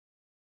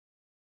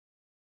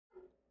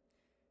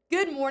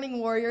Good morning,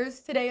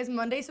 Warriors. Today is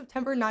Monday,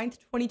 September 9th,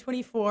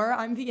 2024.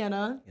 I'm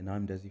Vienna. And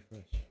I'm Desi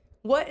Fresh.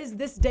 What is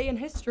this day in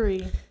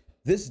history?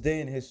 This day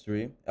in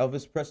history,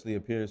 Elvis Presley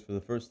appears for the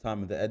first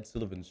time on The Ed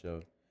Sullivan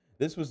Show.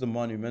 This was a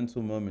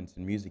monumental moment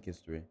in music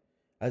history,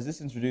 as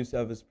this introduced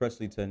Elvis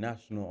Presley to a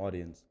national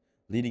audience,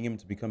 leading him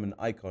to become an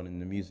icon in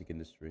the music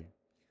industry.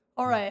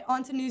 All right,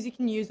 on to news you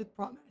can use with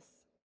promise.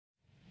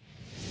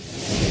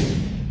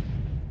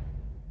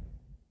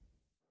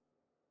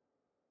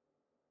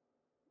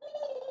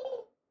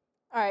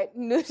 All right,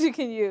 news you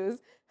can use.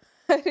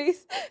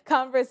 Hoodies,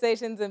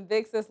 conversations, and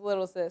big sis,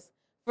 little sis.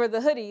 For the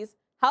hoodies,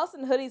 House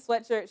and Hoodie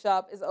Sweatshirt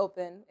Shop is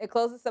open. It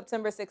closes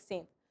September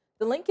 16th.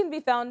 The link can be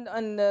found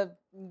on the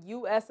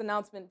U.S.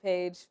 announcement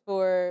page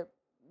for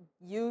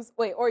use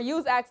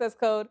access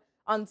code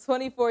on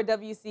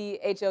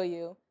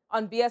 24WCHOU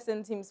on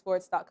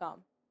bsnteamsports.com.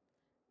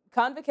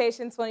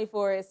 Convocation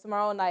 24 is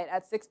tomorrow night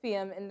at 6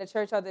 p.m. in the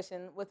church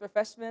audition with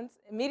refreshments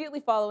immediately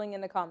following in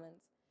the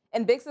Commons.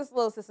 And Big Sis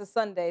Little Sis is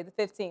Sunday, the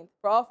 15th,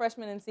 for all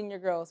freshmen and senior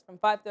girls from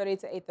 5:30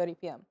 to 8:30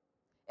 p.m.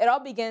 It all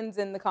begins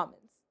in the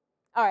Commons.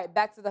 All right,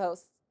 back to the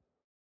hosts.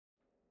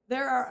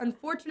 There are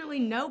unfortunately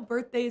no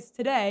birthdays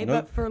today,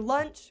 Nope. but for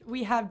lunch,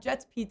 we have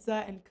Jets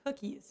Pizza and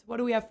cookies. What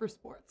do we have for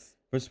sports?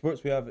 For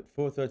sports, we have at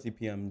 4:30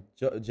 p.m.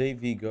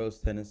 JV Girls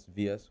Tennis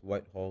vs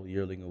Whitehall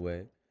Yearling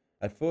away.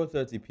 At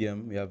 4:30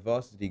 p.m., we have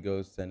Varsity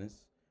Girls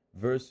Tennis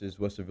versus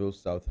Westerville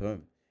South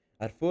Home.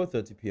 At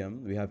 4:30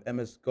 p.m., we have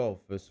MS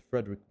Golf vs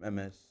Frederick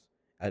MS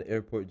at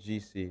Airport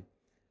GC.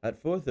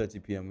 At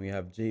 4:30 p.m., we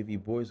have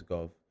JV Boys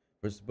Golf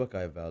versus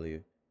Buckeye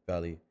Valley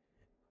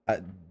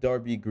at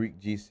Derby Greek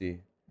GC.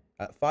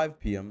 At 5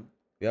 p.m.,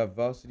 we have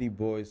Varsity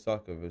Boys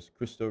Soccer versus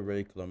Cristo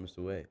Rey Columbus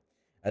away.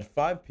 At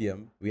 5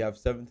 p.m., we have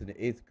 7th and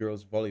 8th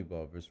Girls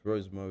Volleyball versus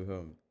Rosemont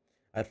Home.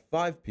 At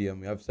 5 p.m.,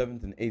 we have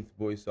 7th and 8th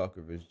Boys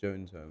Soccer versus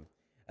Jones Home.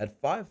 At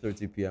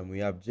 5:30 p.m., we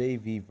have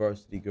JV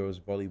Varsity Girls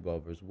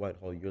Volleyball versus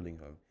Whitehall Yearling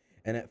Home.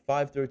 And at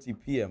 5:30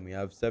 p.m., we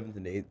have 7th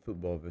and 8th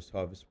Football versus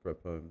Harvest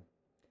Prep Home.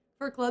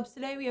 For clubs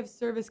today, we have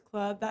Service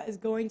Club that is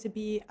going to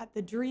be at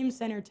the Dream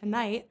Center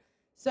tonight.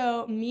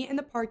 So meet in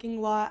the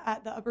parking lot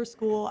at the upper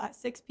school at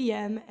 6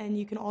 p.m. and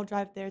you can all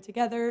drive there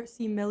together,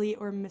 see Millie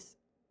or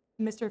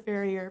Mr.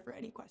 Ferrier for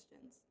any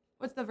questions.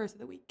 What's the verse of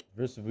the week?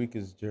 Verse of the week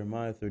is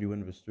Jeremiah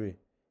 31 verse 3.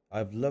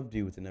 I've loved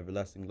you with an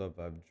everlasting love.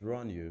 I've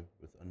drawn you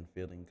with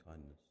unfailing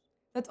kindness.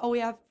 That's all we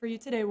have for you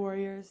today,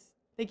 Warriors.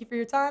 Thank you for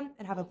your time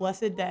and have a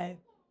blessed day.